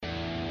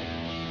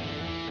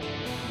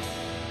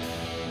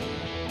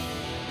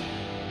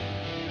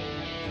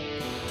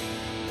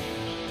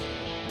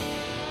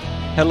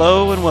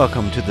Hello and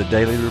welcome to the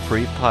Daily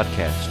Reprieve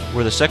Podcast,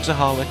 where the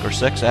sexaholic or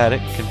sex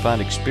addict can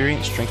find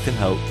experience, strength, and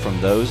hope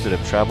from those that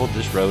have traveled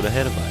this road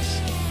ahead of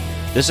us.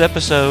 This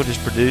episode is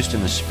produced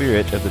in the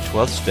spirit of the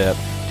 12th step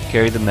to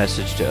carry the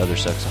message to other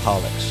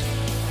sexaholics.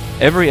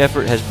 Every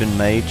effort has been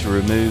made to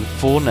remove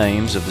full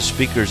names of the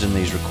speakers in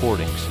these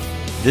recordings.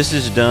 This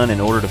is done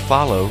in order to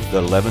follow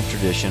the 11th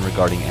tradition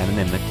regarding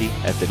anonymity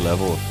at the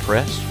level of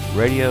press,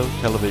 radio,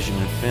 television,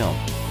 and film.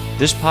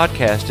 This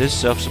podcast is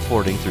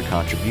self-supporting through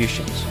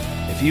contributions.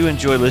 If you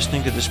enjoy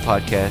listening to this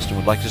podcast and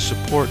would like to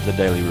support the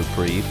Daily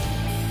Reprieve,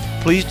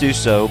 please do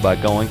so by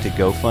going to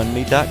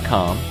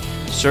GoFundMe.com,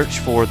 search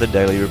for the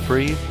Daily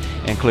Reprieve,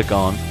 and click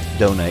on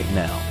Donate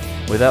Now.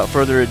 Without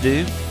further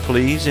ado,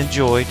 please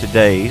enjoy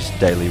today's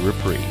Daily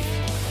Reprieve.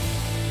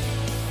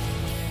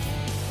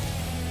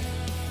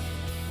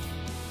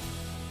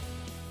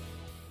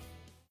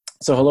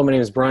 So hello, my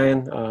name is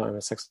Brian. I'm a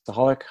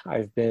sexaholic.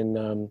 I've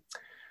been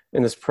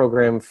in this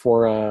program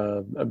for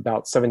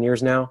about 7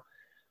 years now.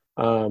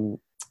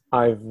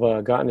 I've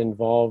gotten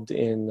involved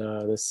in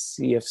the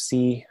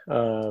CFC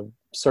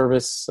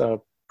service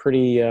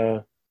pretty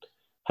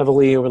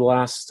heavily over the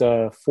last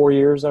 4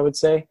 years, I would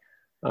say.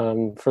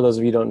 For those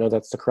of you who don't know,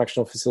 that's the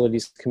Correctional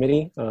Facilities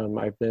Committee.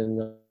 I've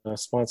been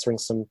sponsoring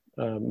some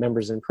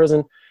members in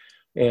prison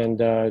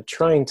and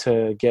trying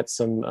to get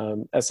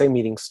some SA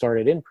meetings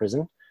started in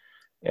prison,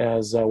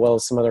 as well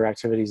as some other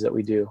activities that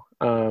we do.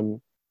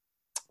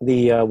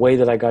 The way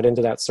that I got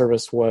into that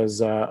service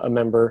was a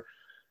member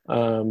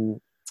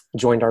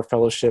joined our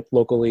fellowship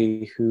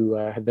locally who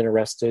had been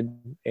arrested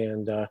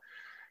and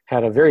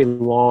had a very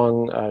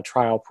long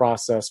trial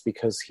process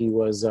because he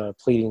was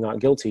pleading not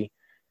guilty.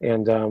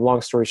 And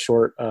long story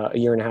short, a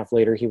year and a half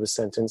later, he was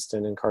sentenced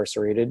and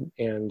incarcerated.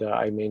 And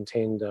I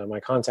maintained my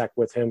contact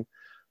with him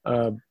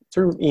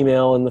through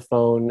email and the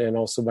phone and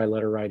also by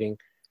letter writing,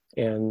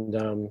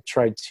 and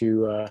tried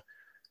to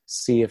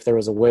see if there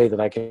was a way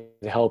that I could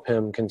help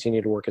him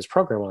continue to work his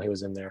program while he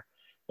was in there.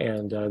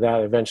 And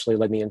that eventually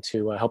led me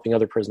into helping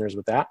other prisoners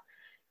with that.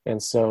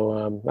 And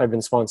so I've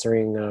been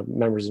sponsoring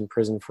members in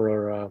prison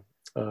for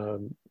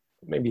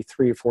maybe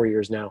 3 or 4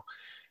 years now.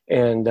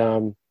 And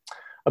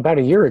about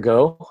a year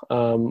ago,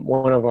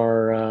 one of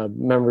our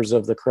members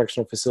of the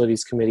Correctional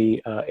Facilities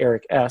Committee,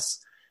 Eric S.,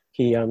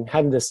 he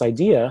had this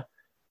idea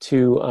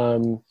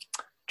to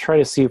try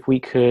to see if we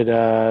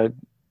could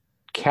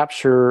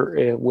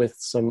capture with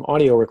some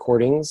audio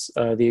recordings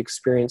the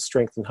experience,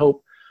 strength, and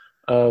hope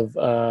of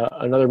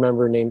another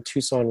member named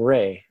Tuscon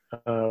Ray.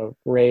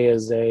 Ray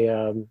is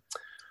a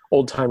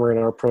old-timer in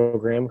our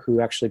program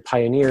who actually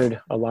pioneered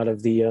a lot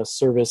of the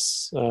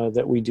service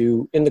that we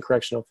do in the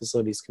Correctional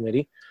Facilities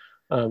Committee.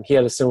 He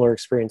had a similar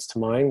experience to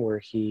mine where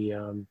he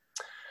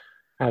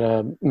had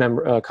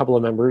a couple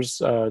of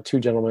members, 2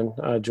 gentlemen,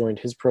 joined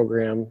his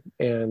program,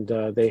 and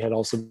they had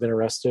also been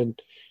arrested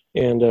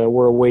and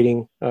were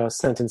awaiting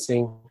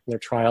sentencing in their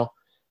trial.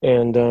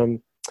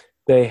 And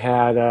they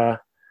had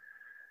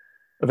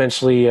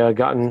eventually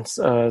gotten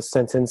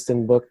sentenced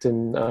and booked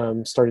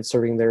and started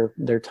serving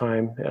their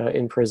time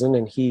in prison.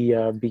 And he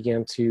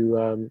began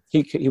to,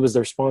 he was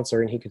their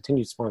sponsor, and he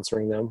continued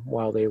sponsoring them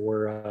while they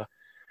were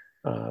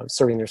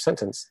serving their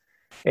sentence.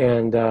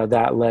 And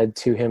that led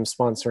to him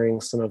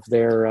sponsoring some of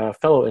their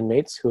fellow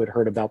inmates who had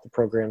heard about the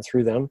program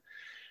through them.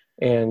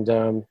 And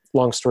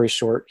long story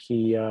short,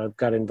 he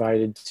got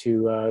invited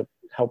to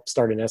help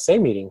start an SA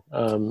meeting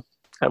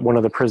at one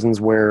of the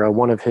prisons where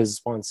one of his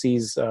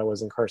sponsees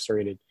was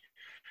incarcerated.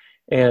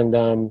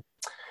 And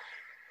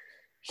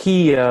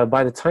he,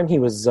 by the time he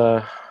was,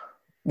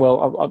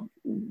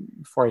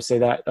 before I say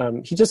that,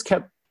 he just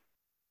kept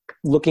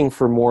looking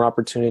for more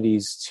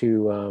opportunities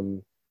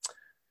to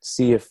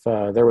see if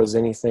there was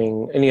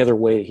any other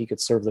way he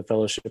could serve the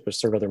fellowship or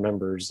serve other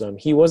members.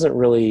 He wasn't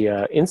really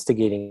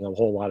instigating a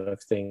whole lot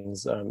of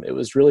things. It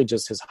was really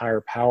just his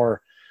higher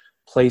power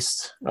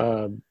placed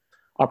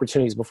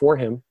opportunities before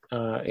him,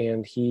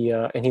 and he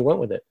went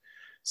with it.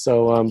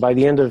 So by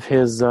the end of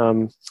his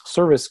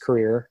service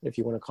career, if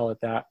you want to call it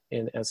that,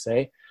 in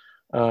SA,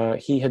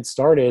 he had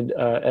started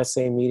a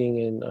SA meeting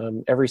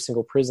in every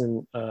single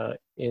prison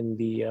in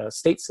the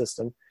state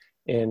system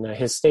in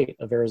his state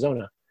of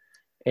Arizona.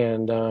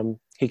 And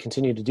he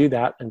continued to do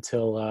that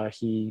until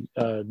he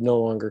no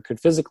longer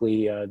could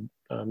physically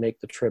make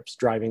the trips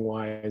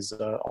driving-wise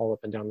all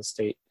up and down the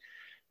state.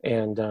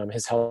 And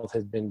his health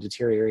had been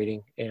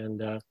deteriorating.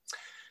 And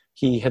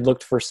he had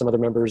looked for some other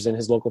members in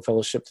his local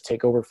fellowship to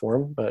take over for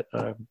him, but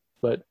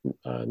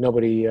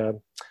nobody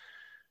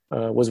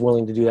was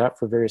willing to do that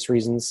for various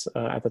reasons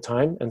at the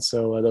time. And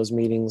so those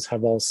meetings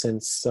have all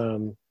since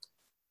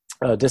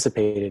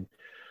dissipated.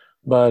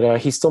 But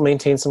he still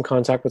maintained some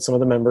contact with some of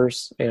the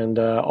members, and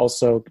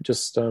also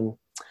just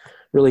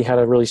really had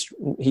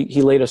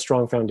he laid a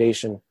strong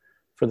foundation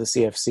for the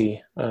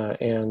CFC,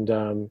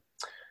 and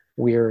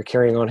we're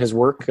carrying on his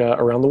work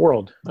around the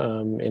world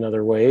in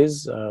other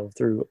ways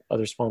through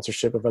other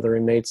sponsorship of other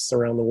inmates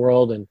around the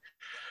world, and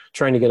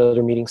trying to get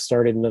other meetings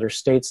started in other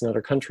states and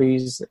other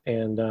countries.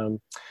 And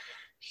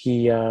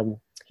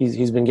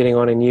he's been getting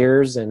on in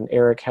years, and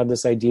Eric had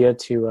this idea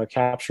to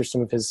capture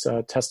some of his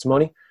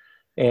testimony.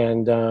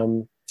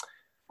 And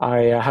I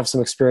have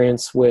some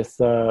experience with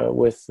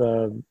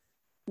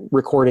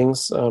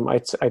recordings.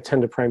 I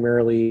tend to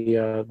primarily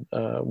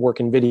work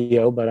in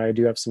video, but I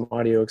do have some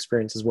audio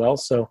experience as well.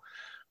 So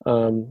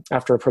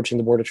after approaching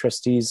the Board of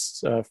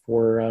Trustees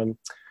for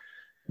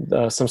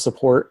some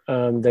support,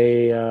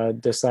 they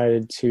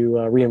decided to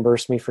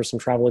reimburse me for some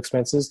travel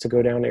expenses to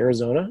go down to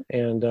Arizona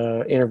and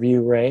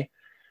interview Ray.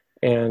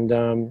 And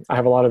I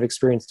have a lot of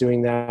experience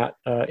doing that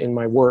in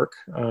my work.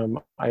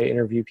 I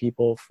interview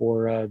people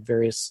for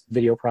various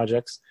video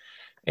projects.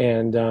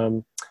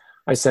 And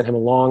I sent him a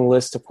long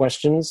list of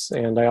questions,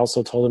 and I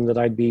also told him that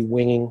I'd be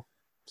winging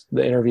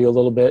the interview a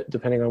little bit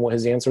depending on what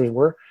his answers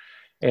were.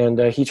 And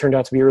he turned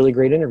out to be a really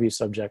great interview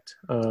subject.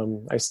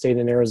 I stayed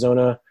in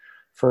Arizona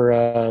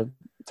for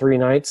 3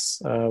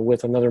 nights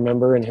with another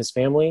member and his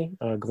family,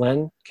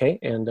 Glenn K,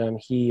 and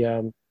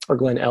or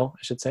Glenn L,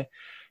 I should say.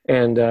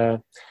 And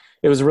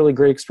it was a really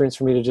great experience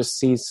for me to just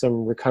see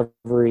some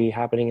recovery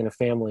happening in a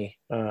family.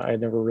 I had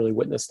never really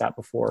witnessed that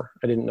before.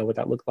 I didn't know what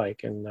that looked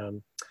like.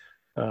 And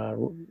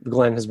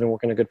Glenn has been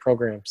working a good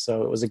program.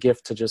 So it was a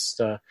gift to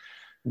just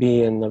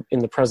be in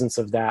the presence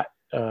of that,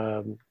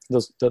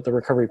 the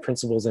recovery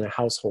principles in a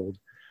household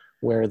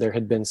where there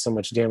had been so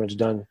much damage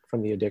done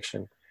from the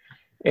addiction.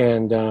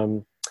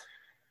 And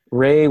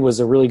Ray was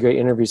a really great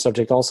interview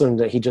subject also in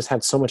that he just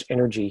had so much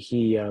energy.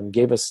 He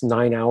gave us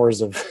 9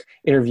 hours of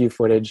interview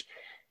footage,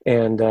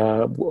 and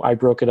I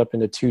broke it up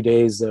into 2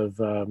 days of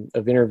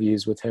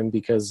interviews with him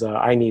because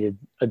I needed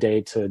a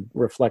day to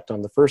reflect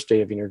on the first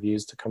day of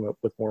interviews to come up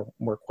with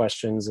more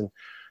questions and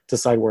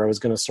decide where I was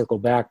going to circle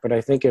back. But I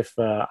think if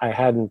I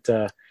hadn't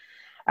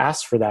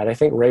asked for that, I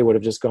think Ray would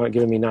have just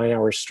given me 9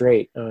 hours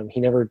straight. He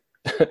never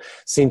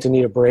seemed to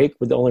need a break,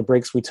 but the only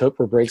breaks we took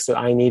were breaks that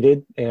I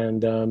needed.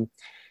 And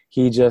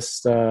he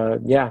just,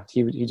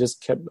 he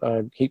just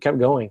kept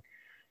going.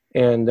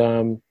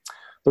 And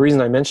the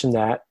reason I mentioned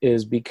that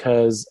is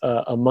because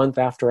a month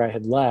after I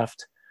had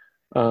left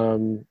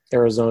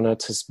Arizona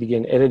to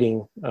begin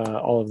editing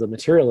all of the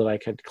material that I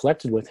had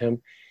collected with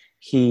him,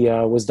 he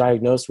was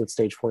diagnosed with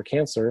stage 4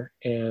 cancer.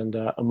 And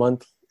a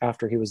month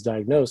after he was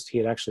diagnosed, he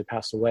had actually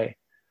passed away.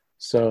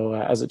 So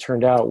as it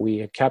turned out, we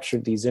had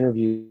captured these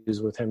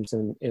interviews with him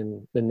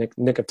in the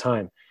nick of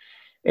time.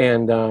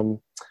 And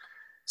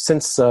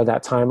since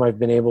that time, I've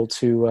been able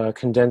to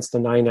condense the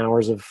 9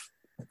 hours of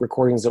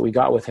recordings that we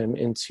got with him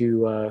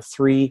into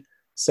 3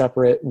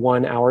 separate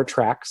 1-hour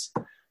tracks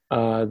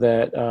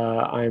that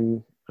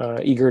I'm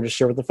eager to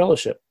share with the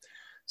fellowship.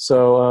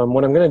 So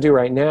what I'm going to do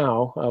right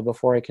now,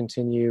 before I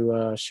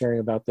continue sharing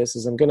about this,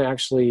 is I'm going to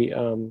actually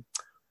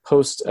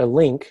post a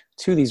link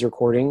to these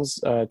recordings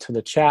to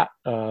the chat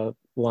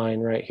line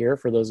right here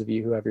for those of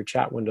you who have your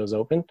chat windows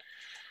open.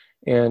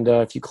 And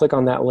if you click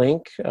on that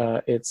link,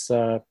 it's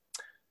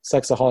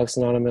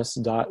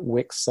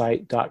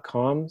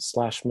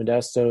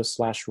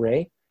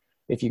sexaholicsanonymous.wixsite.com/modesto/Ray.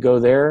 If you go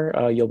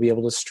there, you'll be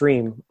able to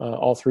stream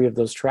all 3 of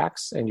those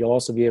tracks, and you'll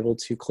also be able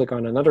to click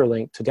on another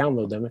link to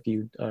download them if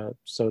you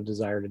so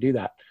desire to do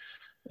that.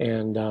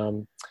 And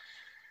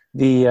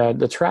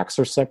the tracks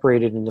are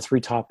separated into 3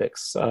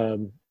 topics.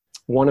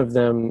 One of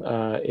them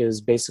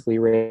is basically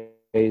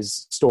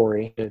Ray's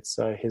story. It's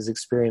his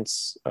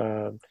experience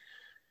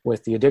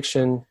with the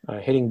addiction,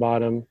 hitting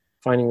bottom,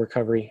 finding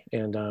recovery,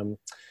 and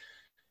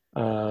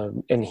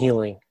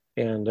healing,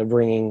 and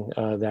bringing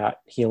that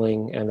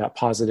healing and that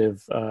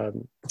positive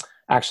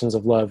actions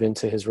of love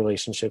into his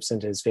relationships,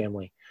 into his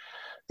family.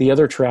 The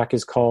other track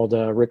is called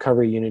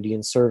Recovery, Unity,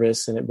 and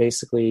Service, and it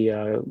basically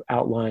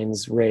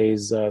outlines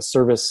Ray's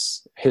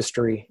service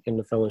history in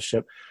the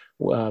fellowship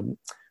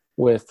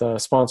with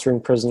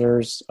sponsoring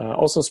prisoners,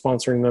 also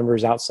sponsoring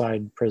members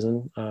outside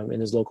prison in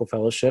his local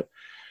fellowship,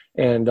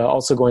 and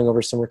also going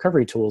over some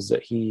recovery tools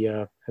that he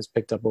has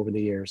picked up over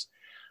the years.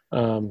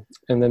 And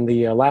then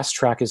the last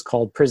track is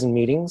called Prison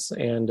Meetings,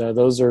 and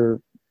those are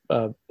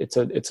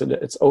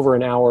it's over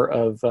an hour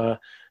of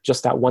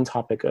just that one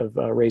topic of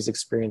Ray's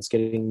experience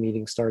getting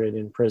meetings started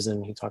in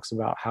prison. He talks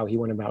about how he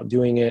went about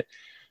doing it,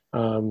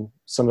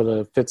 some of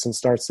the fits and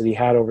starts that he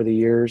had over the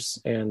years,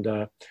 and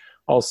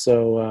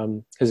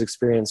also his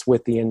experience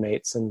with the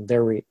inmates and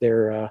their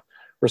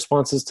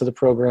responses to the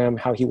program,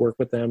 how he worked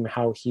with them,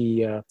 how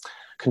he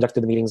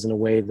conducted the meetings in a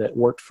way that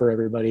worked for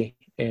everybody,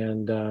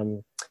 and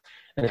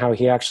how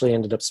he actually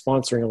ended up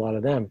sponsoring a lot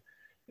of them,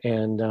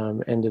 and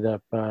ended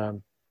up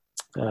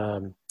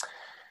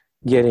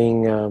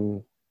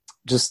getting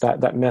just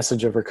that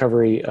message of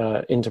recovery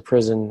into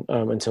prison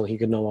until he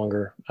could no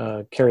longer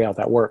carry out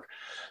that work.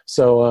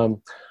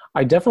 So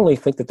I definitely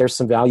think that there's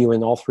some value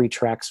in all 3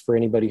 tracks for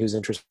anybody who's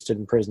interested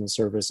in prison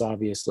service,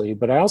 obviously.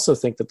 But I also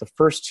think that the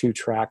first 2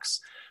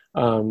 tracks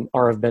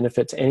are of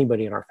benefit to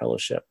anybody in our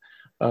fellowship,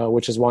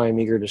 which is why I'm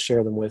eager to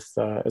share them with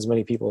as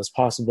many people as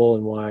possible,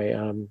 and why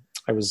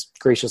I was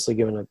graciously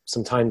given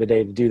some time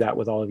today to do that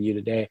with all of you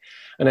today.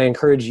 And I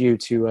encourage you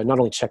to not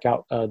only check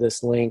out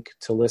this link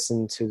to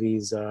listen to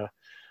these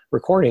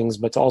recordings,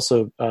 but to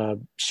also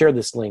share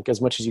this link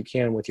as much as you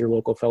can with your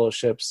local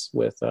fellowships,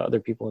 with other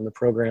people in the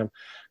program,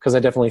 because I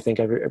definitely think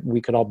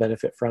we could all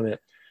benefit from it.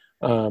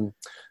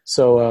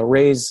 So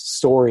Ray's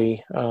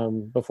story,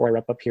 before I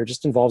wrap up here,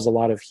 just involves a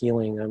lot of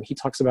healing. He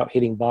talks about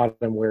hitting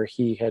bottom, where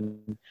he had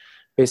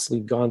basically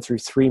gone through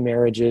 3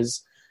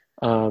 marriages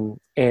and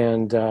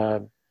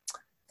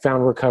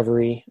found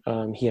recovery.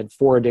 He had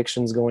 4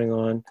 addictions going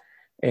on,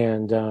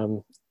 and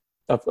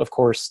of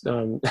course,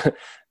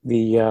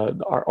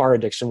 our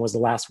addiction was the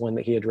last one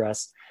that he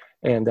addressed.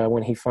 And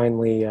when he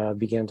finally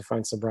began to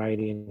find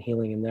sobriety and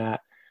healing in that,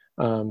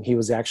 he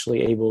was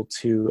actually able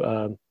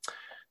to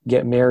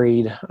get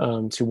married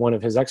to one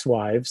of his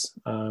ex-wives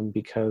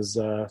because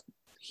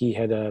he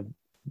had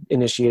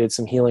initiated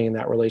some healing in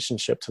that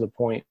relationship to the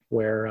point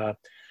where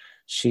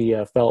she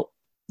felt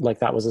like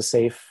that was a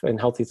safe and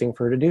healthy thing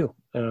for her to do.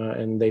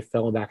 And they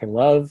fell back in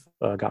love,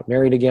 got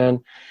married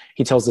again.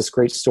 He tells this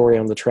great story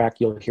on the track,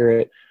 you'll hear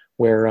it,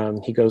 where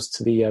he goes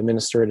to the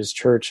minister at his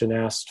church and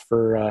asked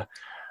for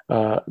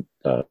a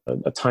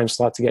time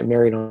slot to get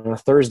married on a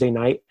Thursday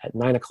night at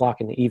 9:00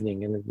 in the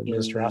evening. And the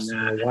minister asked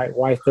him,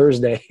 why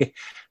Thursday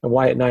and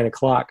why at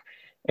 9:00?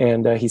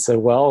 And he said,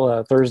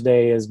 well,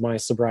 Thursday is my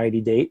sobriety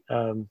date.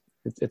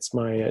 It's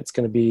going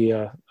to be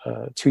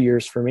 2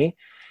 years for me.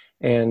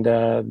 And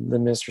the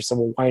minister said,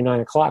 well, why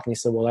 9:00? And he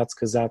said, well, that's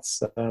because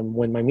that's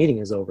when my meeting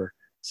is over.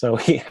 So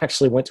he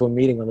actually went to a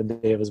meeting on the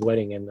day of his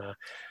wedding and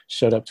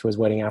showed up to his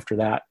wedding after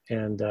that.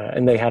 And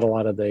they had a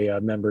lot of the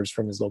members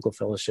from his local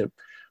fellowship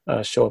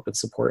show up and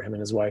support him and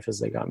his wife as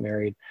they got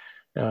married.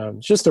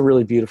 Just a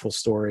really beautiful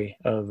story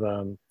of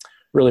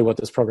really what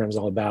this program is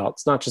all about.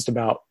 It's not just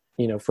about,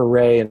 for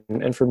Ray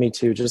and for me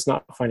too, just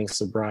not finding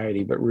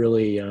sobriety, but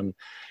really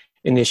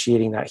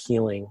initiating that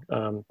healing.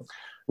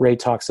 Ray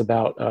talks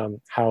about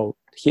how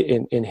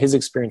in his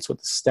experience with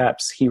the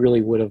steps, he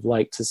really would have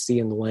liked to see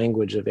in the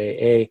language of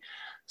AA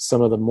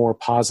some of the more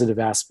positive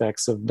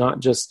aspects of not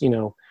just,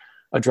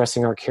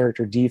 addressing our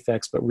character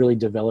defects, but really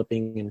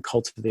developing and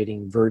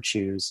cultivating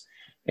virtues.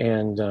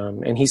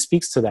 And he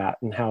speaks to that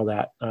and how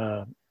that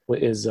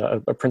is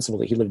a principle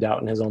that he lived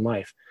out in his own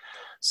life.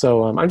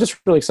 So I'm just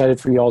really excited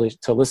for you all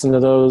to listen to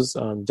those.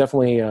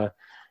 Definitely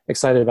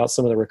excited about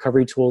some of the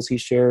recovery tools he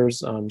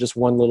shares. Just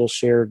one little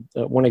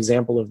one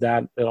example of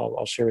that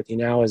I'll share with you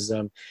now is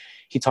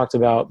he talked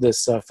about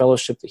this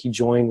fellowship that he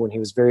joined when he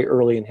was very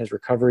early in his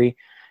recovery.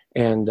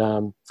 And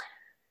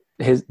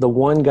the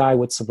one guy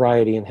with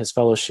sobriety in his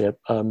fellowship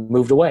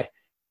moved away.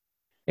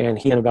 And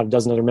he and about a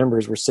dozen other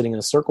members were sitting in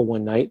a circle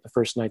one night, the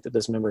first night that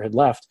this member had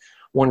left,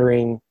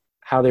 wondering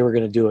how they were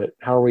going to do it.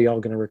 How are we all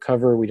going to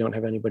recover? We don't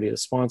have anybody to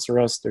sponsor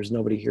us. There's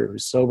nobody here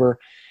who's sober.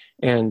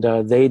 And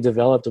they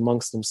developed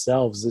amongst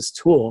themselves this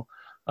tool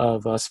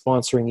of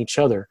sponsoring each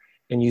other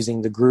and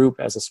using the group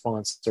as a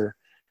sponsor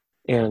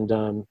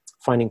and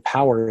finding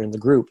power in the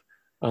group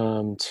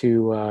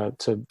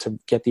to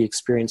get the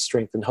experience,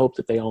 strength, and hope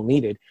that they all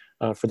needed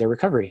for their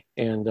recovery.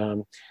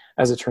 And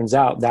as it turns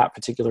out, that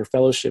particular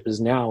fellowship is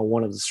now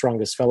one of the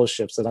strongest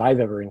fellowships that I've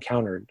ever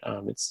encountered.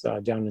 It's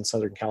down in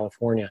Southern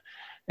California.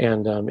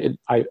 And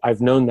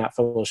I've known that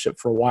fellowship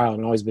for a while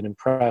and always been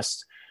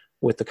impressed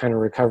with the kind of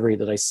recovery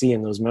that I see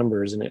in those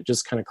members. And it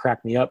just kind of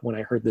cracked me up when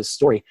I heard this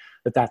story,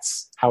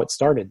 that's how it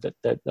started,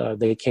 that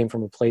they came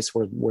from a place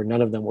where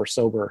none of them were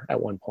sober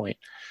at one point.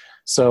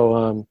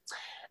 So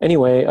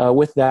anyway,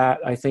 with that,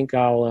 I think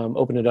I'll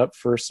open it up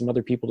for some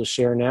other people to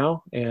share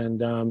now.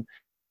 And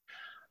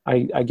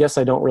I guess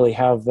I don't really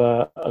have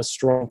a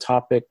strong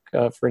topic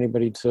for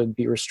anybody to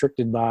be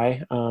restricted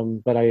by,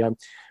 but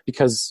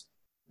because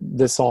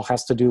this all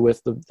has to do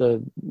with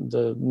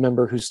the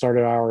member who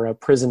started our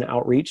prison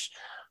outreach.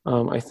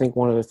 I think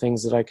one of the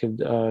things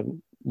that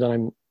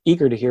I'm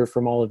eager to hear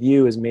from all of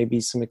you is maybe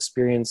some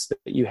experience that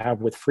you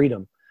have with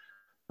freedom,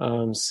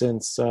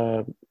 since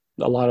a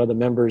lot of the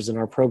members in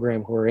our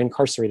program who are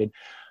incarcerated,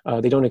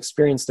 they don't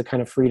experience the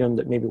kind of freedom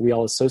that maybe we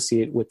all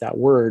associate with that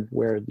word,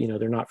 where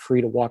they're not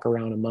free to walk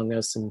around among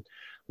us and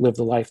live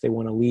the life they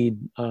want to lead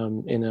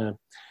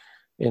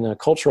in a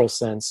cultural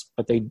sense,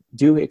 but they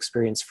do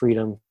experience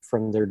freedom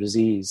from their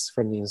disease,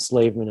 from the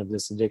enslavement of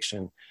this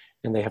addiction,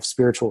 and they have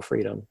spiritual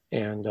freedom.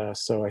 And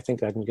so I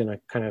think I'm going to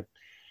kind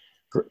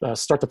of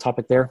start the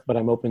topic there, but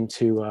I'm open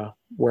to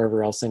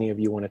wherever else any of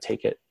you want to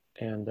take it.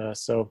 And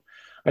so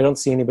I don't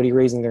see anybody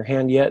raising their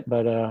hand yet,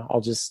 but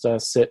I'll just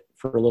sit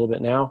for a little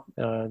bit now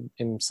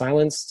in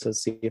silence to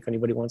see if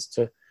anybody wants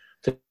to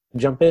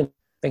jump in.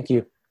 Thank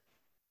you.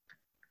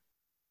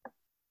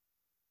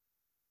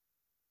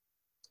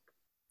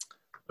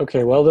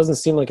 Okay, well, it doesn't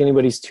seem like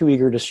anybody's too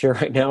eager to share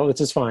right now,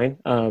 which is fine.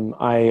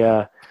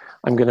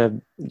 I'm going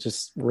to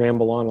just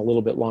ramble on a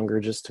little bit longer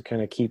just to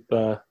kind of keep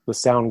the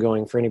sound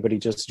going for anybody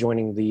just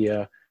joining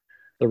the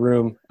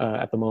room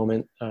at the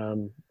moment.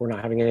 We're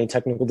not having any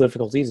technical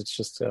difficulties. It's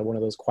just one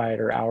of those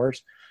quieter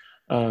hours.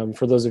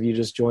 For those of you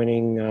just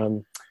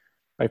joining,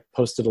 I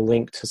posted a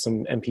link to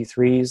some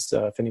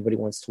MP3s if anybody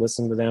wants to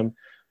listen to them.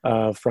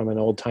 from an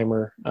old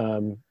timer,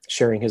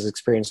 sharing his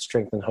experience,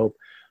 strength, and hope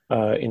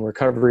in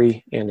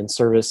recovery and in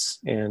service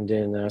and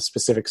in a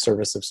specific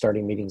service of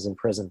starting meetings in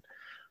prison.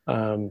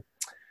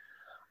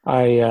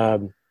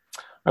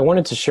 I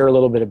wanted to share a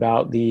little bit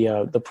about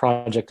the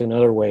project in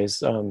other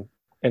ways.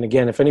 And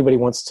again, if anybody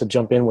wants to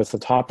jump in with a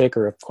topic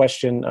or a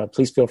question,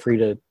 please feel free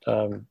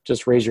to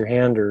just raise your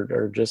hand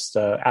or just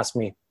ask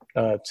me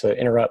to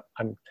interrupt.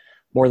 I'm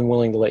more than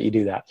willing to let you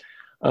do that.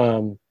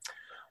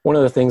 One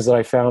of the things that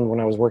I found when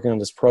I was working on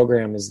this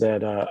program is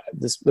that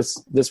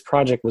this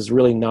project was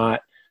really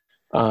not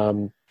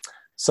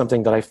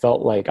something that I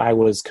felt like I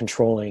was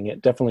controlling.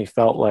 It definitely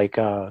felt like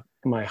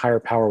my higher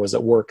power was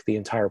at work the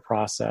entire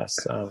process.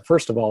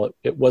 First of all,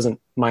 it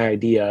wasn't my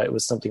idea. It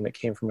was something that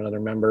came from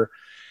another member.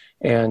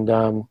 And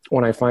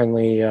when I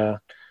finally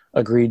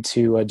agreed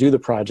to do the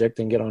project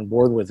and get on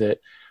board with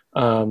it,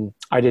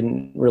 I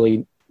didn't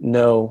really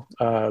know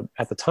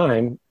at the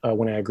time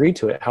when I agreed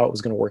to it how it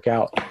was going to work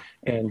out.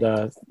 And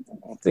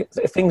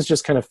things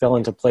just kind of fell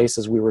into place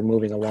as we were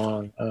moving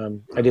along.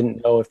 I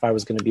didn't know if I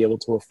was going to be able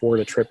to afford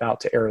a trip out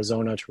to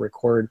Arizona to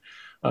record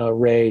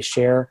Ray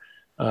share.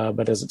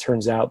 But as it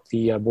turns out,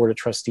 the board of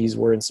trustees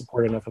were in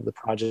support enough of the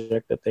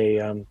project that they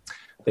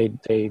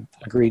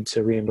agreed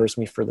to reimburse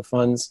me for the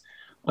funds.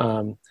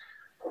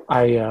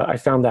 I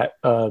found that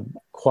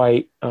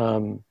quite,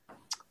 I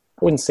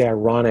wouldn't say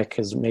ironic,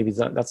 because maybe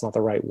that's not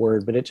the right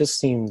word, but it just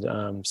seemed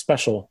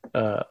special,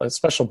 a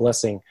special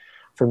blessing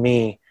for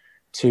me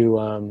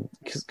to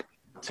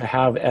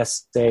have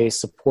SA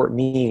support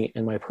me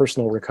in my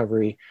personal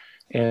recovery,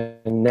 and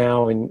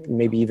now in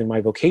maybe even my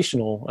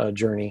vocational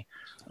journey.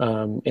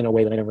 In a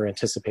way that I never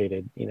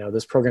anticipated.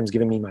 This program's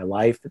given me my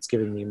life. It's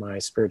given me my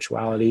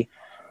spirituality.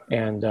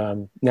 And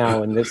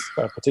now in this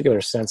particular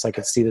sense, I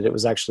could see that it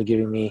was actually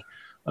giving me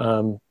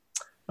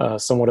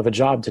somewhat of a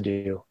job to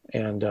do.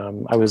 And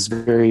I was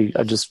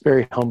just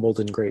very humbled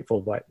and grateful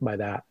by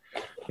that.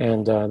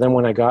 And then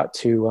when I got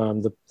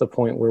to the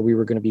point where we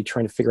were going to be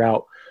trying to figure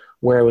out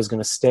where I was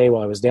going to stay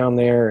while I was down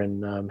there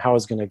and how I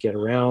was going to get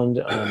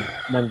around,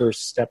 members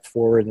stepped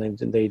forward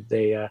and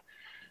they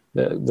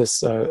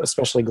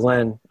especially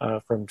Glenn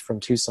from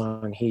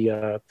Tucson, he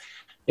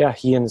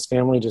and his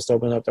family just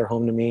opened up their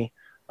home to me,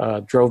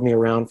 drove me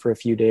around for a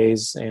few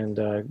days, and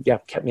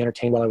kept me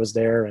entertained while I was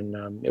there.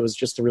 And it was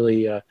just a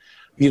really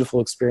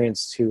beautiful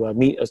experience to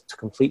meet a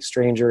complete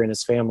stranger and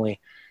his family,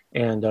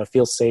 and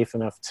feel safe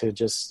enough to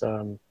just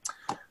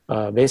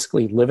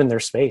basically live in their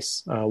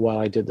space while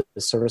I did the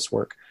service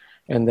work.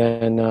 And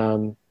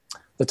then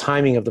the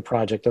timing of the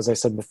project, as I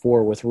said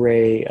before, with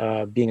Ray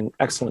being in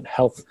excellent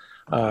health,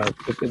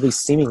 at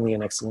least seemingly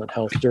in excellent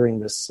health during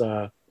this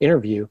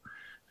interview,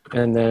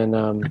 and then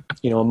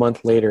a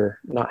month later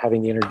not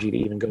having the energy to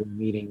even go to a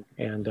meeting,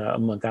 and a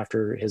month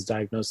after his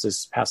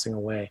diagnosis passing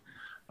away.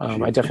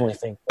 I definitely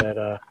think that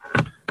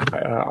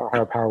our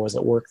higher power was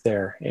at work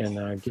there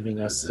in giving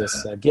us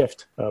this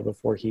gift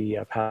before he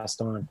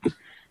passed on.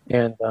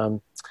 And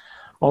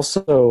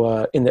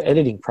also in the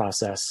editing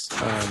process,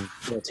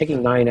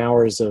 taking 9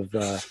 hours of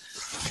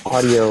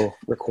audio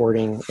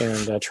recording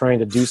and trying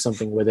to do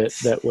something with it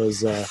that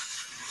was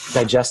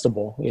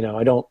digestible.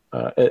 I don't,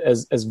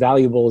 as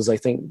valuable as I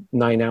think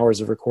 9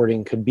 hours of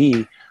recording could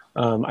be,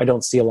 I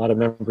don't see a lot of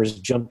members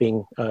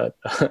jumping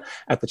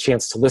at the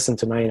chance to listen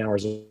to 9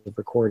 hours of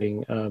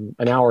recording.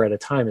 An hour at a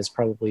time is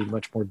probably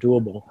much more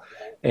doable.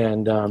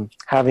 And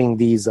having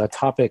these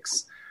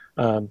topics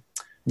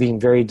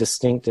being very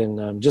distinct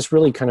and just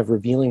really kind of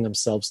revealing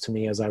themselves to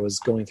me as I was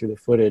going through the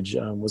footage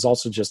was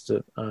also just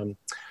an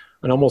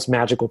almost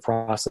magical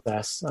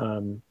process.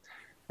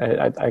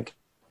 I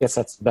guess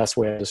that's the best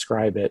way to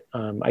describe it.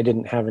 I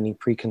didn't have any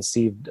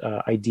preconceived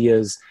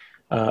ideas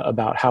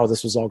about how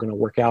this was all going to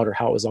work out or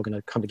how it was all going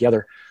to come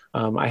together.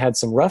 I had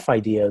some rough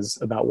ideas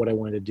about what I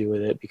wanted to do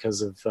with it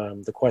because of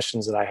the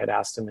questions that I had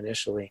asked him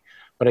initially,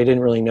 but I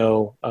didn't really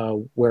know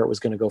where it was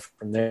going to go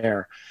from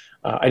there.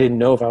 I didn't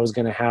know if I was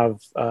going to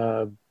have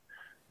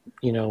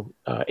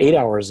 8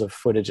 hours of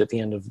footage at the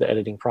end of the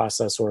editing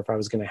process, or if I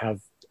was going to have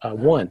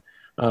one.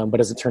 But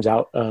as it turns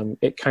out,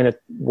 it kind of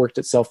worked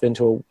itself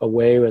into a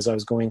way as I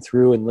was going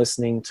through and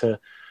listening to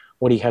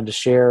what he had to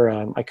share.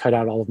 I cut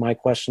out all of my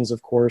questions,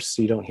 of course,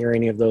 so you don't hear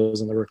any of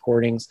those in the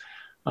recordings.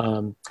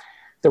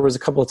 There was a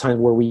couple of times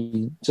where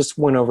we just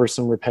went over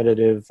some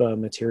repetitive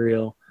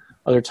material.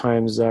 Other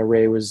times,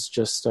 Ray was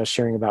just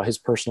sharing about his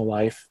personal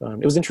life.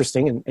 It was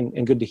interesting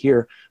and good to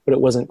hear, but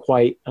it wasn't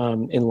quite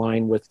in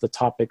line with the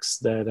topics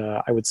that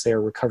I would say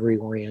are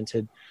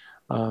recovery-oriented.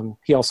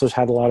 He also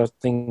had a lot of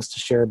things to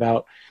share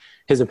about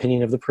his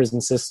opinion of the prison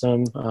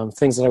system,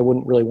 things that I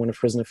wouldn't really want a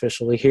prison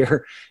official to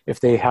hear if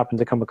they happen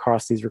to come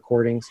across these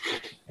recordings,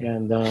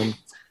 and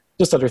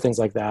just other things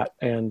like that.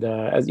 And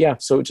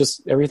so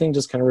everything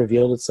just kind of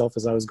revealed itself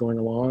as I was going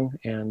along,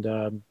 and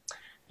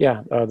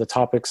the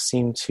topics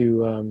seemed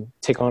to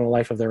take on a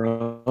life of their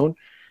own.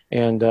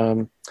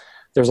 And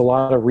there's a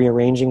lot of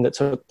rearranging that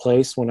took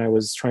place when I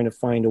was trying to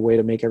find a way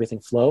to make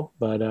everything flow.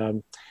 But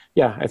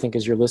I think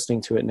as you're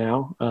listening to it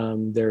now,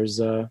 there's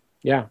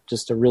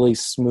just a really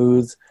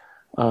smooth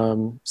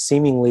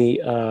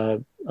seemingly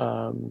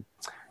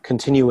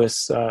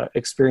continuous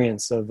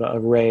experience of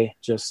Ray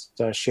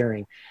just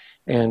sharing.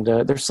 And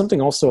there's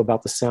something also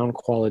about the sound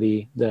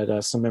quality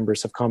that some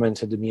members have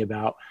commented to me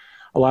about.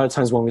 A lot of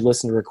times when we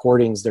listen to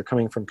recordings, they're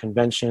coming from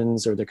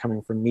conventions or they're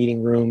coming from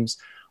meeting rooms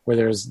where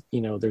there's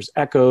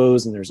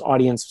echoes and there's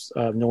audience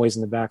noise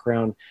in the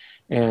background.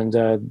 And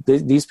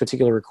these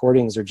particular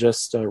recordings are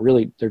just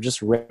they're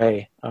just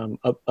Ray,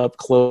 up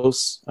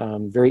close,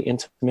 very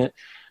intimate.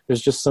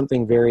 There's just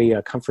something very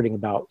comforting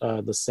about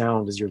the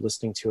sound as you're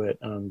listening to it.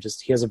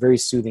 He has a very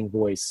soothing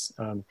voice,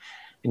 and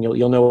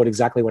you'll know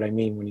exactly what I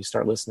mean when you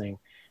start listening.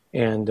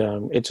 And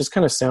it just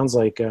kind of sounds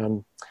like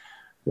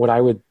what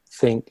I would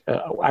think.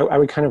 I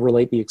would kind of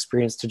relate the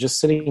experience to just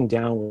sitting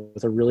down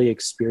with a really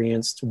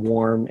experienced,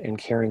 warm, and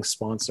caring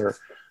sponsor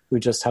who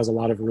just has a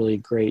lot of really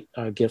great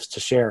gifts to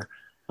share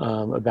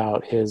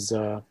about his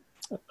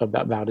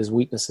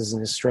weaknesses and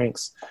his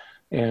strengths.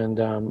 And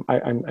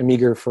I'm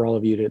eager for all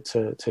of you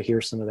to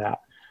hear some of that.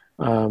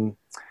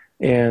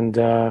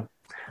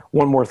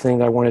 One more thing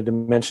that I wanted to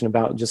mention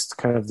about just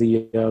kind of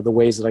the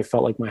ways that I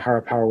felt like my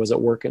higher power was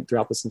at work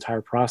throughout this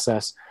entire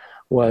process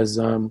was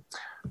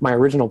my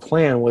original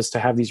plan was to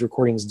have these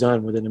recordings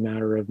done within a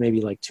matter of maybe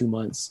like 2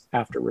 months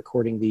after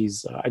recording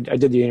these. I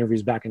did the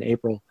interviews back in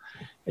April,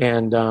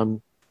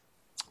 and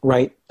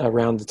right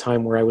around the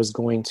time where I was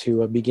going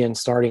to begin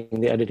starting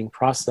the editing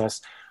process,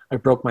 I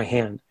broke my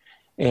hand.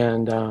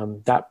 And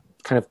that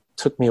kind of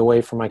took me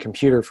away from my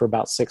computer for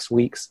about 6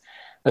 weeks,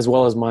 as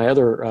well as my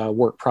other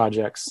work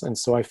projects. And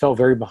so I fell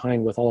very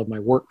behind with all of my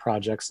work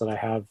projects that I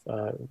have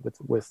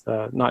with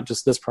not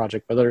just this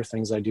project, but other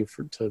things I do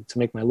to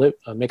make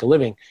make a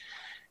living.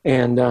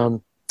 And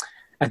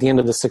at the end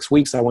of the 6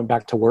 weeks, I went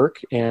back to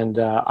work, and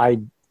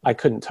I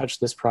couldn't touch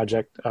this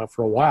project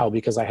for a while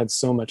because I had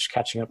so much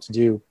catching up to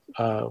do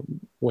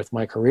with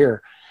my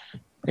career,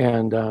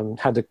 and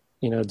had to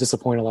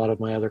disappoint a lot of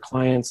my other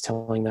clients,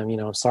 telling them,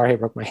 I'm sorry, I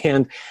broke my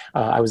hand.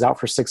 I was out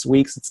for 6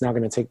 weeks. It's now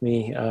going to take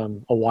me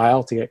a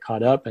while to get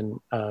caught up and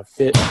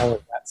fit all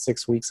of that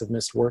 6 weeks of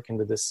missed work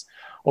into this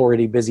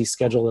already busy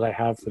schedule that I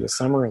have for the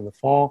summer and the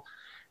fall.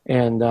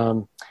 And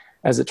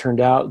as it turned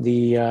out,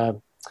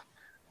 the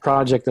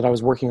project that I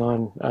was working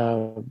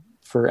on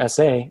for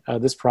SA,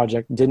 this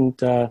project didn't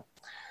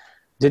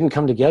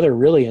come together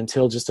really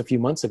until just a few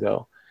months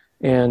ago.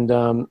 And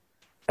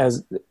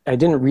as I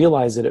didn't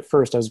realize it at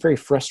first, I was very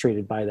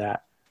frustrated by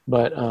that.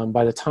 But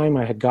by the time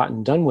I had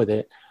gotten done with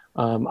it,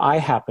 I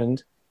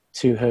happened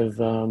to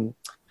have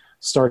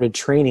started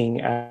training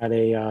at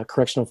a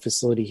correctional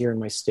facility here in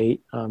my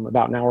state,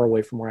 about an hour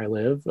away from where I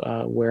live,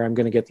 where I'm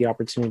going to get the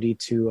opportunity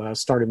to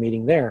start a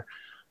meeting there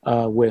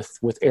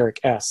with Eric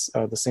S.,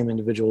 the same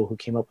individual who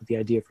came up with the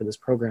idea for this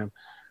program,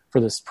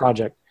 for this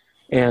project.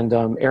 And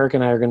Eric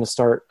and I are going to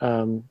start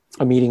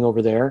a meeting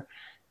over there.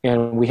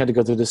 And we had to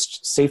go through this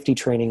safety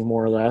training,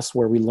 more or less,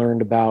 where we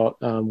learned about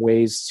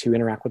ways to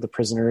interact with the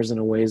prisoners in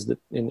a way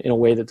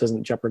that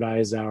doesn't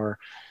jeopardize our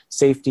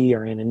safety,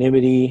 our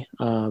anonymity.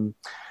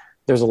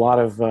 There's a lot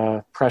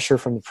of pressure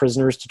from the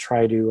prisoners to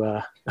try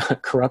to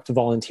corrupt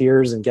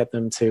volunteers and get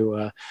them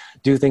to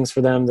do things for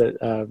them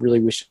that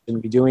really we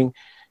shouldn't be doing.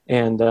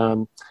 And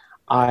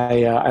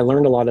I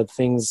learned a lot of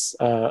things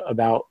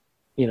about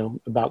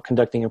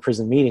conducting a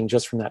prison meeting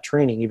just from that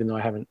training, even though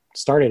I haven't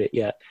started it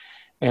yet.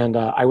 And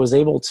I was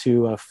able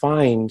to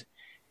find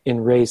in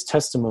Ray's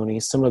testimony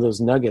some of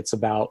those nuggets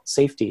about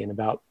safety and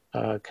about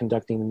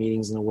conducting the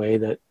meetings in a way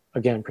that,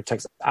 again,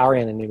 protects our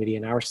anonymity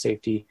and our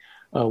safety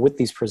with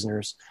these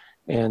prisoners.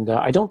 And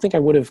I don't think I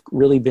would have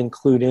really been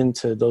clued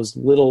into those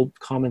little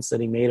comments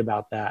that he made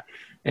about that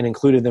and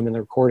included them in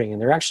the recording.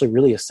 And they're actually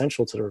really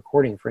essential to the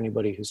recording for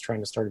anybody who's trying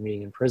to start a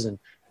meeting in prison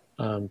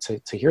to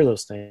hear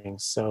those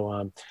things. So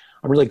I'm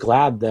really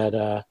glad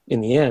that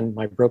in the end,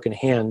 my broken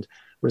hand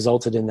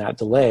resulted in that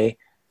delay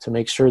to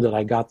make sure that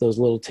I got those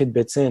little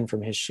tidbits in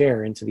from his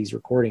share into these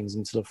recordings,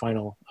 into the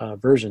final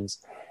versions.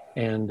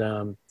 And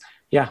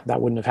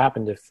that wouldn't have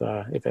happened if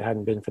it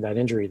hadn't been for that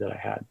injury that I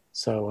had.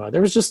 So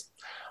there was just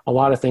a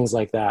lot of things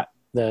like that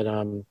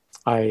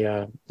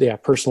I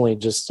personally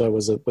just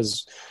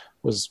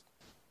was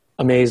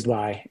amazed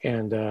by,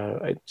 and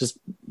it just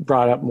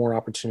brought up more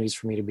opportunities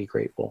for me to be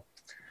grateful.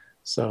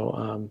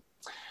 So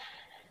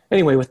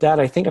anyway, with that,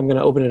 I think I'm going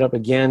to open it up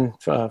again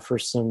for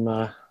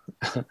some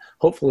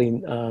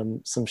hopefully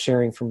some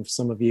sharing from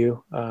some of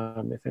you.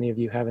 If any of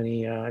you have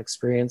any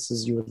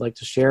experiences you would like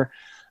to share,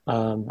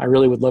 I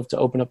really would love to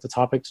open up the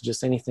topic to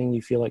just anything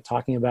you feel like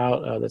talking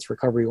about that's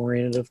recovery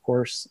oriented, of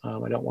course.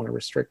 I don't want to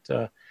restrict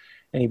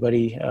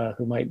anybody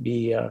who might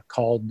be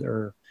called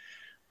or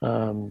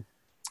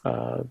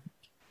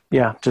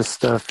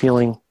just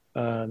feeling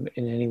in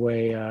any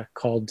way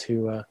called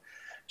to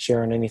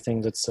share on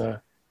anything that's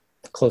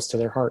close to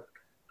their heart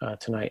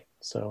tonight.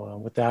 So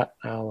with that,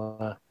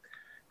 I'll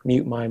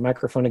mute my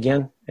microphone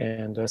again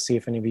and see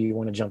if any of you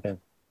want to jump in.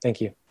 Thank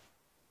you.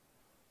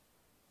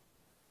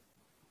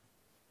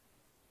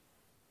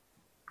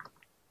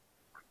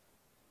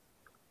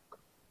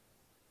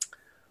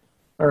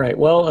 All right.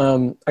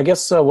 Well, I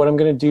guess what I'm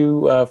going to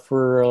do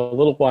for a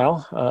little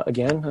while,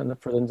 again,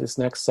 and for this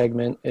next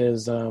segment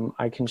is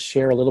I can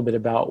share a little bit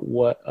about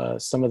what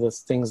some of the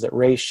things that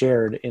Ray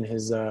shared in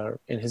his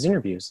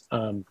interviews.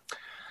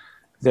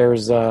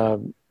 There's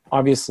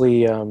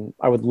obviously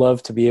I would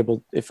love to be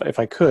able, if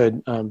I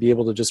could, be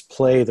able to just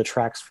play the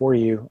tracks for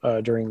you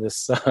during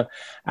this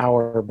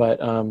hour,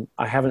 but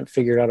I haven't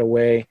figured out a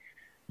way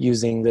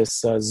using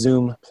this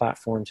Zoom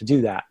platform to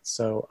do that.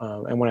 So,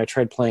 and when I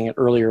tried playing it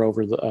earlier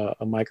over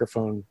a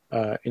microphone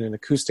in an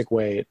acoustic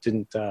way, it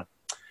didn't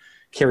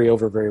carry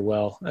over very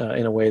well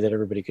in a way that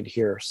everybody could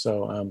hear.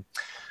 So,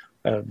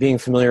 being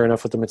familiar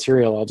enough with the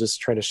material, I'll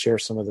just try to share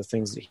some of the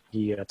things that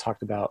he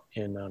talked about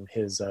in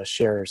his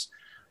shares,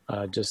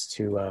 just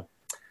to,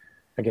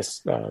 I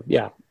guess,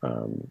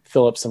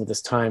 fill up some of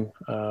this time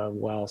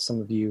while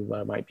some of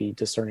you might be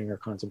discerning or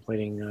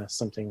contemplating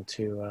something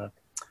to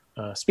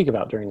speak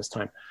about during this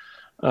time.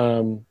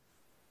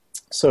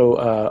 So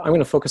I'm going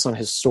to focus on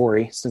his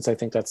story, since I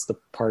think that's the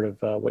part of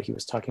what he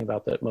was talking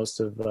about that most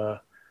of,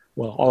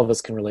 all of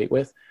us can relate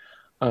with.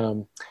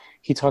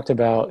 He talked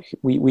about,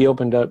 we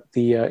opened up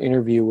the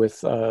interview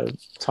with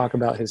talk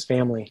about his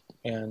family.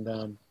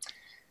 And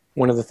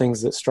one of the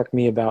things that struck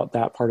me about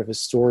that part of his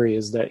story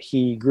is that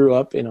he grew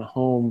up in a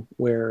home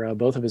where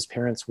both of his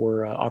parents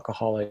were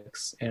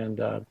alcoholics.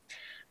 And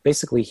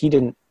basically he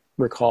didn't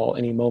recall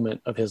any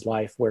moment of his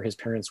life where his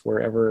parents were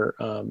ever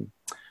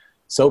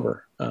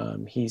sober.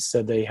 He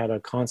said they had a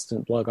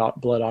constant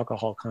blood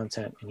alcohol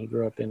content, and he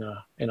grew up in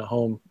a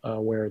home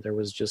where there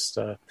was just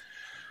a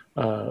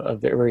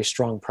very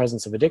strong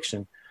presence of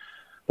addiction.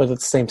 But at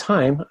the same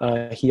time,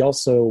 he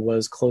also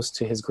was close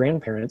to his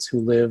grandparents, who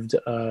lived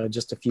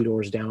just a few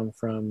doors down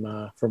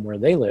from where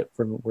they lived,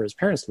 from where his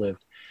parents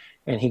lived,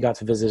 and he got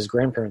to visit his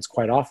grandparents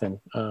quite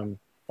often,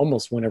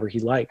 almost whenever he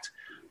liked.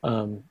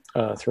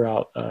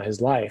 Throughout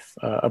his life,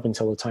 up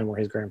until the time where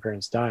his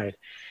grandparents died.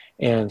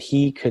 And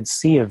he could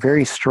see a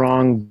very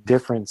strong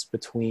difference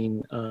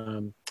between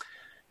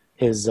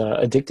his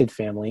addicted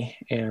family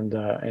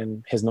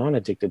and his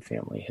non-addicted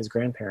family, his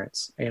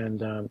grandparents.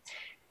 And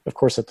of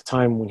course, at the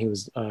time when he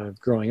was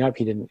growing up,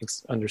 he didn't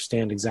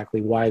understand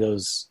exactly why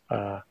those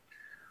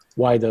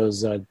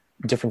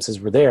differences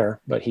were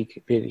there, but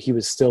he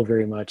was still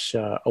very much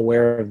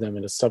aware of them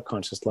at a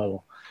subconscious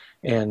level.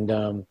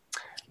 And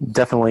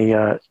definitely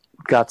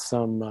got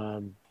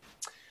some,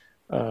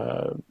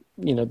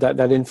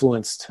 that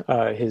influenced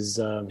his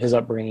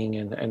upbringing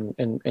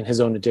and his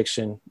own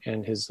addiction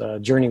and his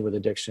journey with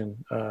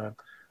addiction,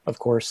 of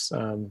course,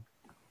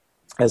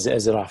 as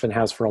it often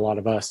has for a lot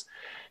of us.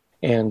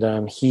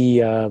 And he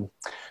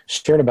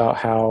shared about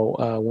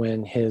how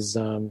when his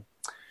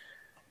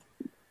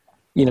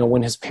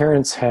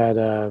parents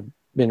had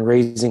been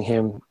raising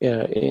him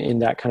in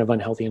that kind of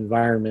unhealthy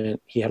environment,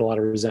 he had a lot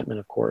of resentment,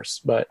 of course.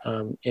 But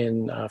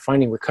in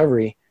finding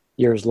recovery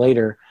years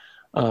later,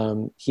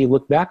 he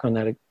looked back on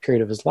that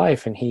period of his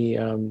life, and he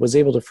was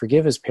able to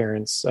forgive his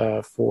parents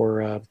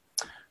for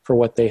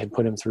what they had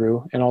put him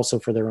through, and also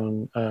for their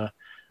own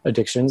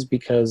addictions,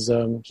 because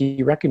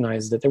he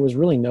recognized that there was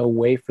really no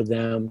way for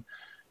them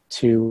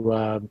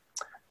to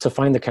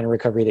find the kind of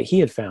recovery that he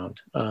had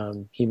found.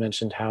 He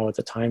mentioned how at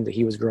the time that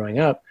he was growing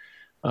up,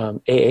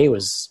 AA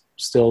was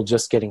still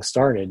just getting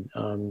started.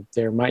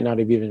 There might not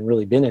have even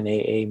really been an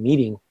AA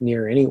meeting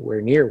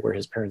anywhere near where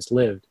his parents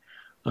lived,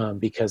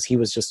 because he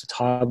was just a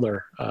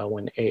toddler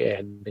when AA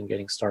had been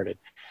getting started.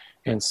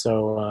 And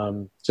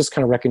so just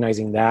kind of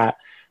recognizing that,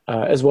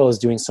 as well as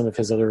doing some of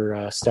his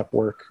other step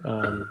work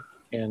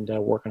and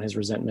work on his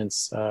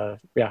resentments,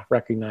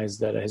 recognize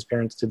that his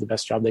parents did the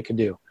best job they could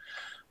do.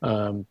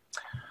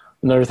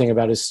 Another thing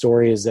about his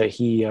story is that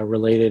he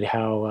related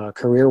how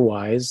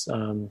career-wise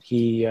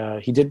he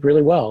did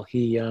really well.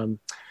 He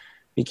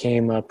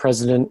became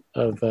president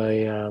of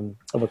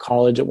a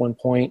college at one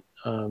point,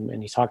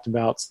 and he talked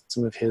about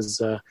some of his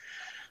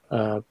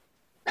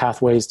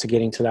pathways to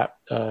getting to that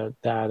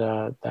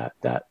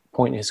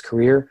point in his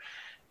career.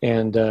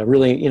 And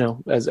really,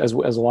 as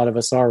a lot of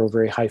us are, we're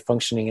very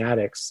high-functioning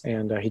addicts.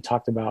 And he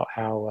talked about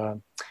how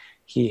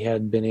he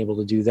had been able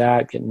to do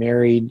that, get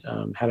married,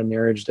 had a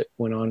marriage that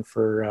went on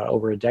for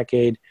over a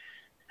decade,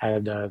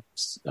 had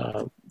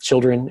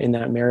children in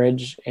that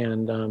marriage,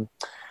 and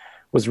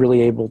was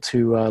really able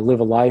to live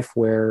a life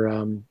where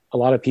a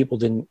lot of people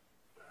didn't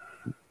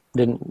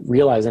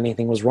realize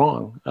anything was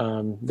wrong.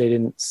 They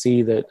didn't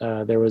see that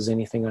there was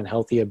anything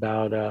unhealthy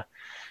about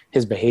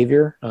his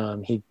behavior.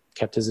 He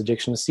kept his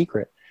addiction a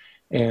secret.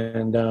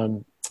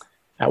 And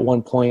at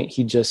one point,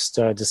 he just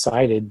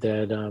decided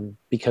that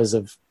because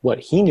of what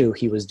he knew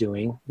he was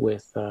doing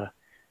with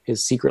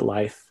his secret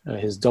life,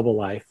 his double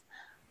life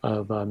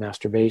of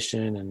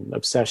masturbation and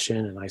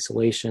obsession and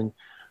isolation,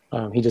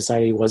 he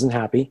decided he wasn't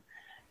happy.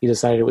 He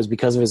decided it was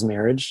because of his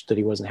marriage that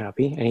he wasn't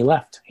happy, and he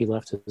left. He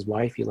left his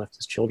wife, he left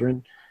his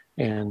children,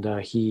 and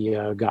he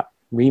got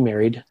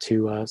remarried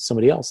to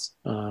somebody else,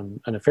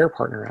 an affair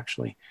partner,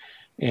 actually.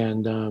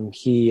 And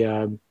he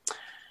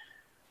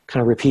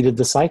kind of repeated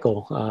the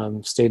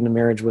cycle. Stayed in a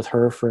marriage with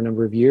her for a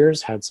number of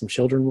years, had some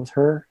children with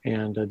her,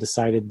 and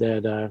decided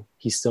that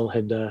he still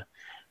had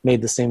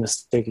made the same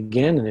mistake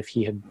again. And if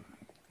he had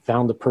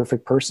found the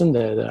perfect person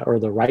or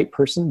the right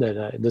person,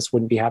 that this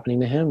wouldn't be happening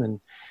to him, and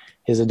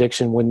his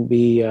addiction wouldn't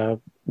be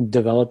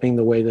developing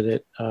the way that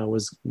it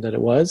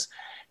was,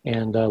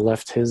 and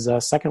left his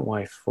second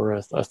wife for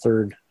a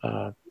third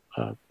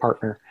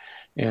partner,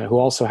 who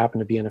also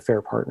happened to be an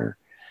affair partner.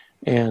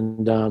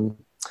 And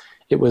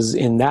it was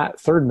in that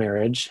third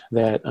marriage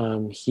that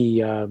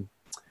he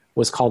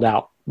was called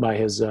out by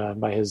his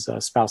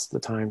spouse at the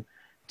time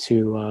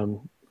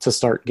to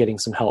start getting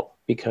some help,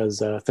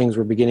 because things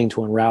were beginning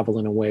to unravel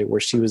in a way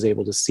where she was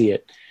able to see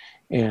it,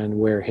 and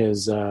where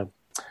his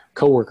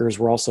coworkers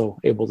were also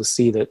able to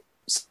see that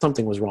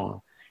something was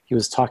wrong. He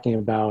was talking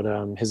about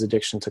his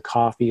addiction to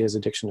coffee, his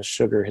addiction to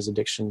sugar, his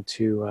addiction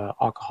to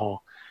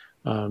alcohol,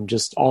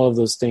 just all of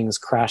those things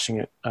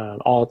crashing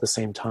all at the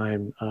same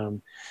time.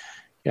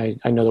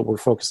 I know that we're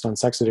focused on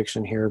sex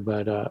addiction here,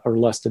 or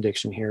lust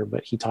addiction here,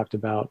 but he talked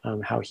about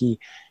how he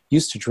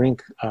used to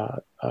drink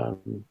a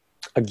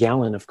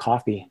gallon of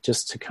coffee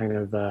just to kind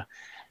of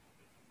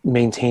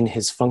maintain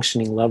his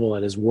functioning level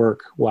at his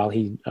work while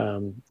he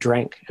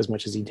drank as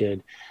much as he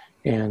did.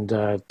 And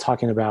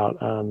talking about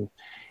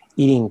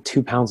eating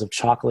 2 pounds of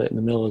chocolate in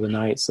the middle of the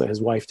night so that his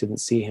wife didn't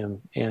see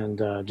him,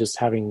 and just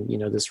having,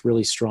 this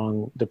really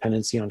strong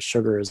dependency on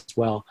sugar as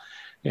well.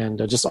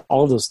 And just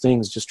all of those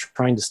things, just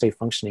trying to stay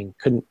functioning.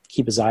 Couldn't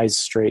keep his eyes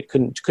straight,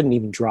 couldn't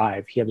even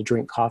drive. He had to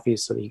drink coffee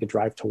so that he could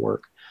drive to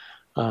work.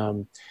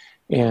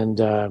 His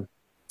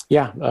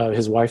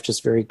wife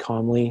just very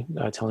calmly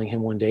telling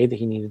him one day that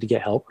he needed to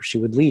get help or she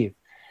would leave.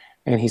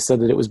 And he said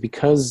that it was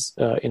because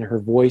in her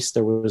voice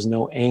there was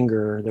no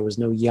anger, there was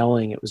no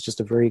yelling. It was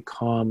just a very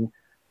calm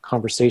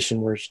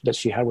conversation that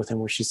she had with him,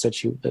 where she said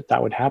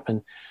that would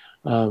happen.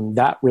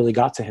 That really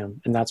got to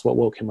him, and that's what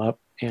woke him up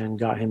and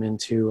got him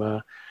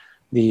into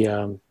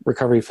the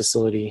recovery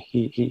facility.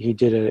 He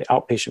did an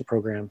outpatient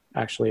program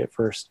actually at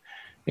first,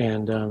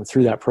 and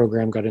through that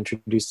program got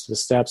introduced to the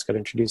steps, got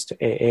introduced to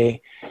AA.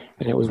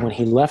 And it was when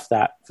he left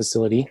that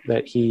facility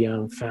that he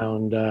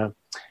found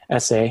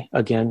SA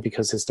again,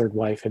 because his third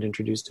wife had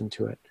introduced him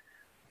to it.